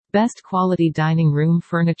Best quality dining room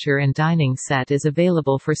furniture and dining set is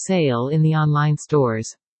available for sale in the online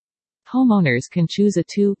stores. Homeowners can choose a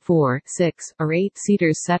 2, 4, 6, or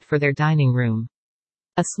 8-seaters set for their dining room.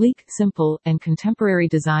 A sleek, simple, and contemporary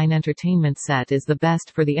design entertainment set is the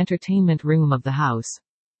best for the entertainment room of the house.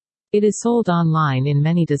 It is sold online in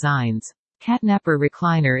many designs. Catnapper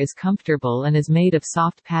Recliner is comfortable and is made of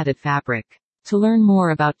soft padded fabric. To learn more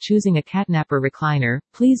about choosing a Catnapper recliner,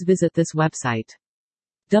 please visit this website: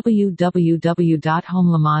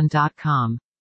 www.homelemon.com.